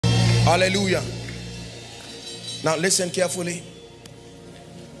Hallelujah. Now listen carefully.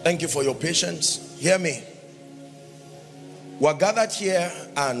 Thank you for your patience. Hear me. We're gathered here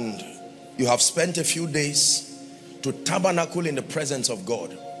and you have spent a few days to tabernacle in the presence of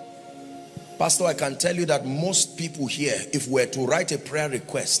God. Pastor, I can tell you that most people here, if we're to write a prayer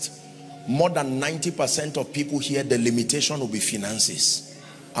request, more than 90% of people here, the limitation will be finances.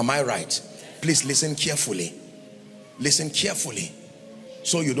 Am I right? Please listen carefully. Listen carefully.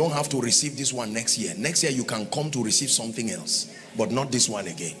 So you don't have to receive this one next year. Next year you can come to receive something else, but not this one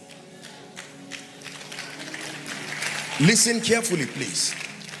again. Listen carefully, please.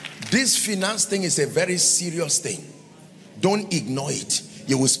 This finance thing is a very serious thing. Don't ignore it.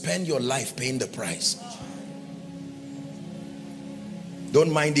 You will spend your life paying the price.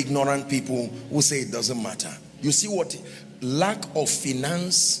 Don't mind ignorant people who say it doesn't matter. You see what? Lack of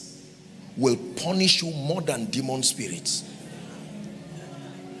finance will punish you more than demon spirits.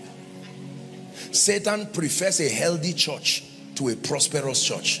 Satan prefers a healthy church to a prosperous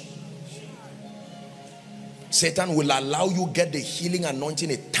church. Satan will allow you get the healing anointing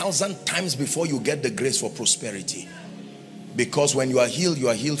 1,000 times before you get the grace for prosperity. Because when you are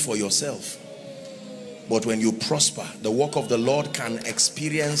healed for yourself. But when you prosper, the work of the Lord can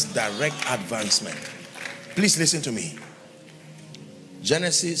experience direct advancement. Please listen to me.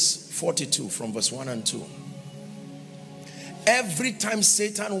 Genesis 42 from verse 1 and 2. Every time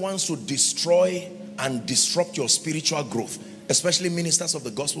Satan wants to destroy and disrupt your spiritual growth, especially ministers of the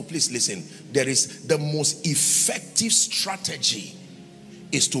gospel, please listen. There is the most effective strategy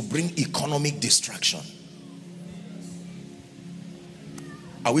is to bring economic distraction.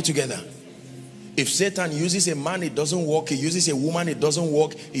 Are we together? If Satan uses a man, it doesn't work. He uses a woman, it doesn't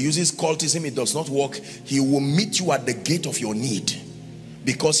work. He uses cultism, it does not work. He will meet you at the gate of your need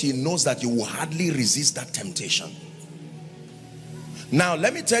because he knows that you will hardly resist that temptation. Now,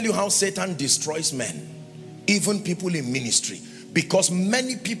 let me tell you how Satan destroys men, even people in ministry. Because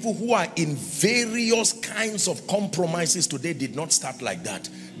many people who are in various kinds of compromises today did not start like that.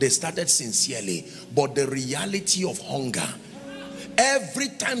 They started sincerely. But the reality of hunger, every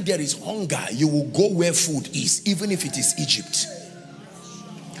time there is hunger, you will go where food is, even if it is Egypt.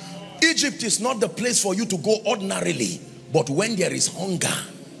 Egypt is not the place for you to go ordinarily, but when there is hunger.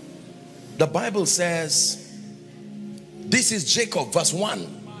 The Bible says, this is Jacob, verse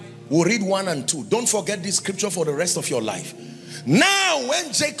 1. We'll read 1 and 2. Don't forget this scripture for the rest of your life. Now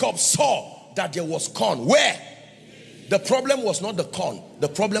when Jacob saw that there was corn, where? The problem was not the corn. The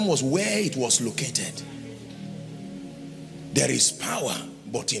problem was where it was located. There is power,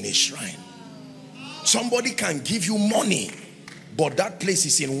 but in a shrine. Somebody can give you money, but that place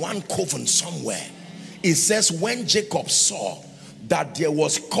is in one coven somewhere. It says when Jacob saw that there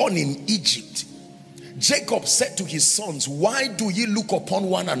was corn in Egypt, Jacob said to his sons, why do ye look upon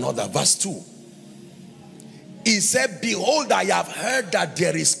one another? Verse 2. He said, behold, I have heard that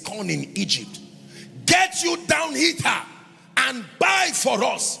there is corn in Egypt. Get you down hither and buy for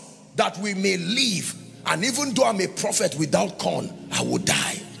us that we may live. And even though I'm a prophet without corn, I will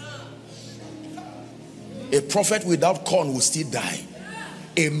die. A prophet without corn will still die.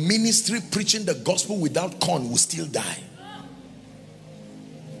 A ministry preaching the gospel without corn will still die.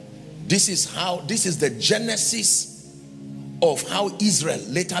 This is the genesis of how Israel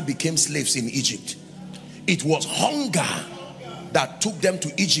later became slaves in Egypt. It was hunger that took them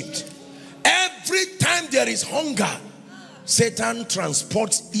to Egypt. Every time there is hunger, Satan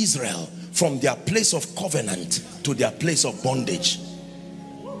transports Israel from their place of covenant to their place of bondage.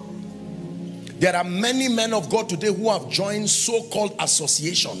 There are many men of God today who have joined so-called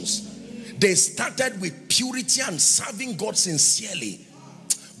associations. They started with purity and serving God sincerely.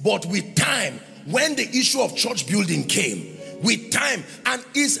 But with time, when the issue of church building came, with time, and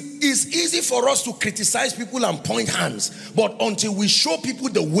it's easy for us to criticize people and point hands, but until we show people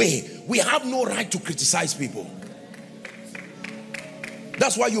the way, we have no right to criticize people.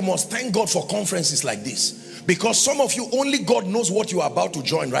 That's why you must thank God for conferences like this, because some of you, only God knows what you are about to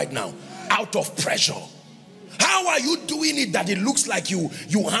join right now, out of pressure. How are you doing it that it looks like you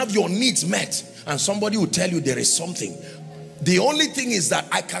have your needs met? And somebody will tell you there is something. The only thing is that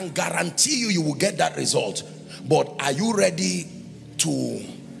I can guarantee you will get that result. But are you ready to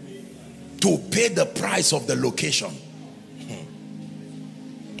pay the price of the location?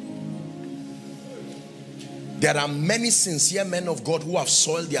 There are many sincere men of God who have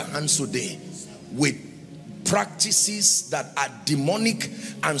soiled their hands today with practices that are demonic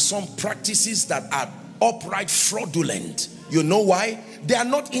and some practices that are upright fraudulent. You know why? They are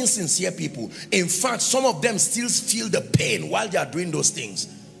not insincere people. In fact, some of them still feel the pain while they are doing those things.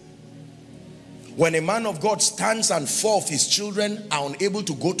 When a man of God stands and 4 of his children are unable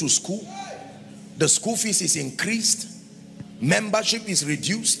to go to school, the school fees is increased, membership is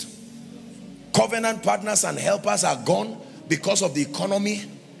reduced, covenant partners and helpers are gone because of the economy,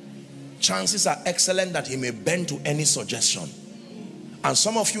 chances are excellent that he may bend to any suggestion. And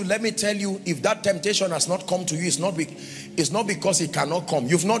some of you, let me tell you, if that temptation has not come to you, it's not because it cannot come.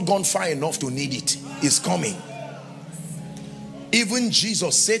 You've not gone far enough to need it. It's coming. Even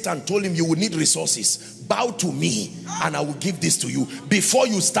Jesus, Satan told him, you will need resources. Bow to me and I will give this to you before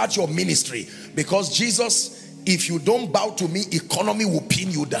you start your ministry. Because Jesus, if you don't bow to me, economy will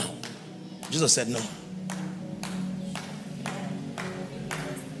pin you down. Jesus said no.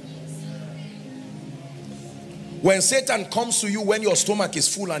 When Satan comes to you when your stomach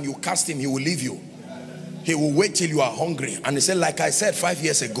is full and you cast him, he will leave you. He will wait till you are hungry. And he said, like I said 5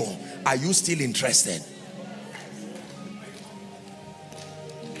 years ago, are you still interested?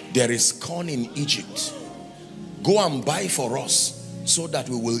 There is corn in Egypt. Go and buy for us so that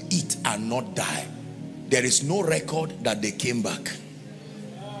we will eat and not die. There is no record that they came back.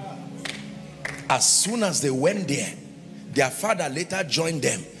 As soon as they went there, their father later joined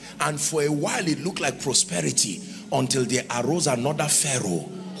them. And for a while it looked like prosperity until there arose another Pharaoh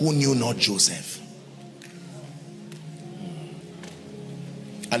who knew not Joseph.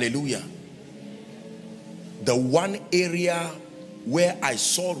 Hallelujah. The one area where I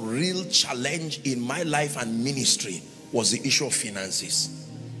saw real challenge in my life and ministry was the issue of finances.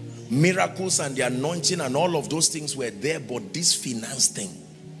 Miracles and the anointing and all of those things were there, but this finance thing.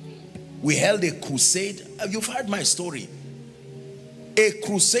 We held a crusade. You've heard my story. A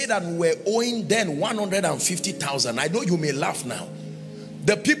crusade that we were owing then 150,000. I know you may laugh now.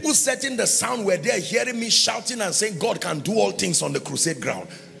 The people setting the sound were there hearing me shouting and saying God can do all things on the crusade ground.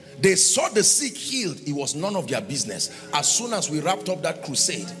 They saw the sick healed. It was none of their business. As soon as we wrapped up that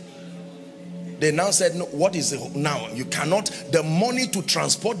crusade, they now said, no, what is it now? You cannot. The money to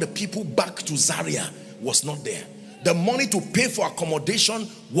transport the people back to Zaria was not there. The money to pay for accommodation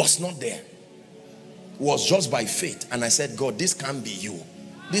was not there. It was just by faith. And I said, God, this can't be you.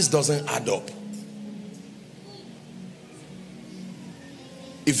 This doesn't add up.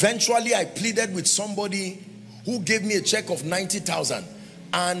 Eventually, I pleaded with somebody who gave me a check of 90,000.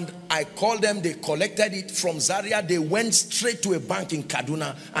 And I called them, they collected it from Zaria. They went straight to a bank in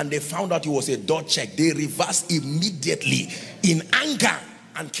Kaduna and they found out it was a dot check. They reversed immediately in anger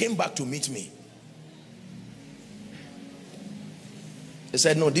and came back to meet me. They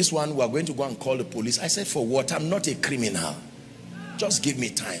said, no, this one, we are going to go and call the police. I said, for what? I'm not a criminal. Just give me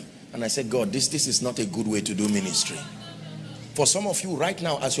time. And I said, God, this is not a good way to do ministry. For some of you right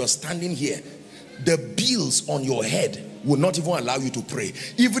now, as you're standing here, the bills on your head will not even allow you to pray.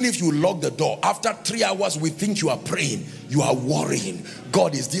 Even if you lock the door, after 3 hours, we think you are praying. You are worrying.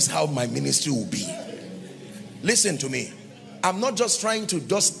 God, is this how my ministry will be? Listen to me. I'm not just trying to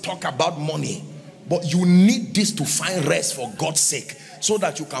just talk about money, but you need this to find rest for God's sake, so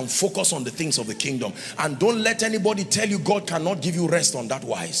that you can focus on the things of the kingdom. And don't let anybody tell you God cannot give you rest on that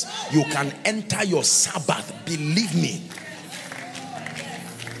wise. You can enter your Sabbath. Believe me.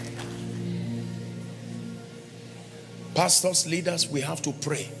 Pastors, leaders, we have to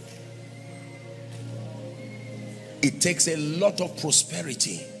pray. It takes a lot of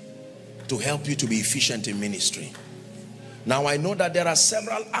prosperity to help you to be efficient in ministry. Now, I know that there are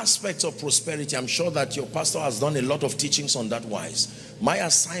several aspects of prosperity. I'm sure that your pastor has done a lot of teachings on that wise. My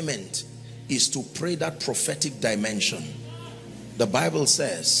assignment is to pray that prophetic dimension. The Bible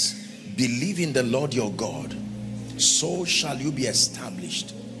says, believe in the Lord your God, so shall you be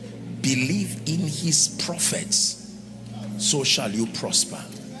established. Believe in his prophets, so shall you prosper.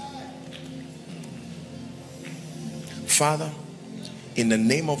 Father, in the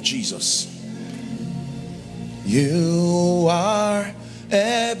name of Jesus, you are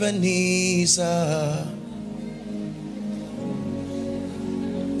Ebenezer.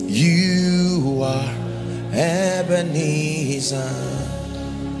 You are Ebenezer.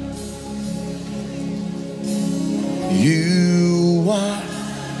 You are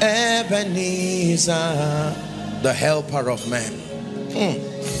Ebenezer, the helper of men.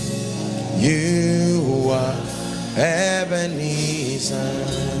 You are Ebenezer.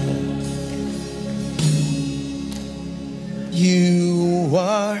 You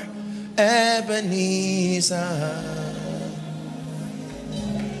are Ebenezer.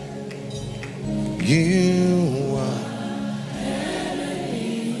 You are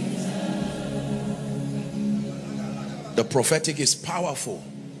Ebenezer. The prophetic is powerful.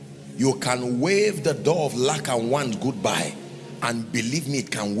 You can wave the door of lack and want goodbye, and believe me,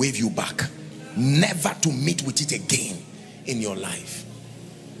 it can wave you back, never to meet with it again in your life.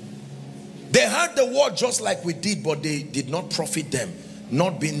 They heard the word just like we did, but they did not profit them,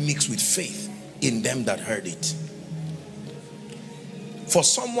 not being mixed with faith in them that heard it. For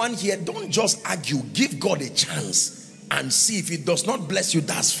someone here, don't just argue. Give God a chance and see. If it does not bless you,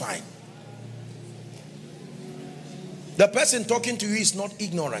 that's fine. The person talking to you is not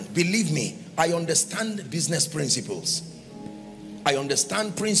ignorant. Believe me, I understand business principles. I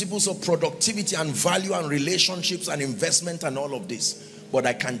understand principles of productivity and value and relationships and investment and all of this. But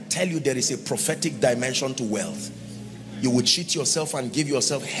I can tell you there is a prophetic dimension to wealth. You will cheat yourself and give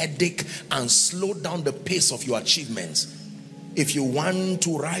yourself headache and slow down the pace of your achievements. If you want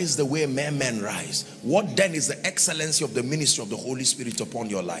to rise the way men rise, what then is the excellency of the ministry of the Holy Spirit upon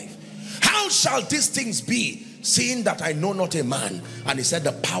your life? How shall these things be, seeing that I know not a man? And he said,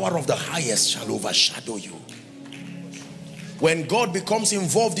 the power of the highest shall overshadow you. When God becomes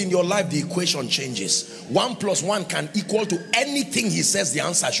involved in your life, the equation changes. 1 + 1 can equal to anything he says the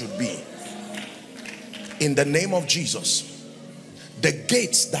answer should be. In the name of Jesus, the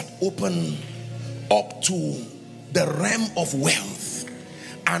gates that open up to the realm of wealth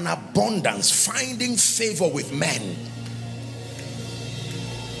and abundance, finding favor with men,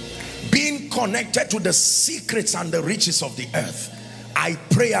 being connected to the secrets and the riches of the earth, I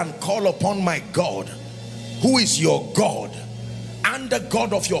pray and call upon my God, who is your God and the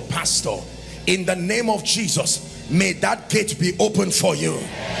God of your pastor. In the name of Jesus, may that gate be open for you.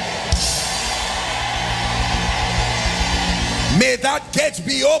 May that gate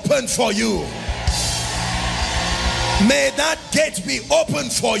be open for you. May that gate be open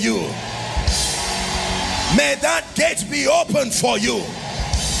for you. May that gate be open for you.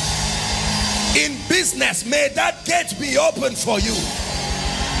 In business, may that gate be open for you.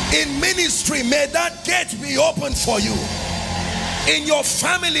 In ministry, may that gate be open for you. In your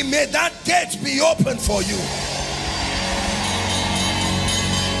family, may that gate be open for you.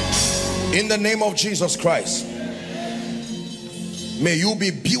 In the name of Jesus Christ, may you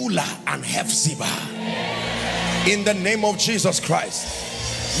be Beulah and Hephzibah. In the name of Jesus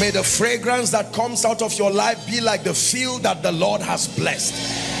Christ, may the fragrance that comes out of your life be like the field that the Lord has blessed.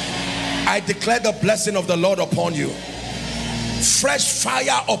 I declare the blessing of the Lord upon you. Fresh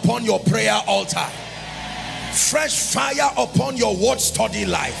fire upon your prayer altar. Fresh fire upon your word study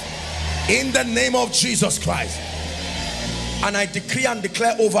life. In the name of Jesus Christ. And I decree and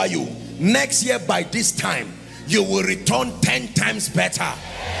declare over you, next year by this time, you will return 10 times better.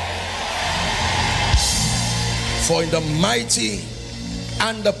 For in the mighty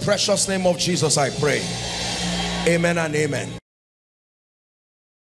and the precious name of Jesus I pray. Amen and amen.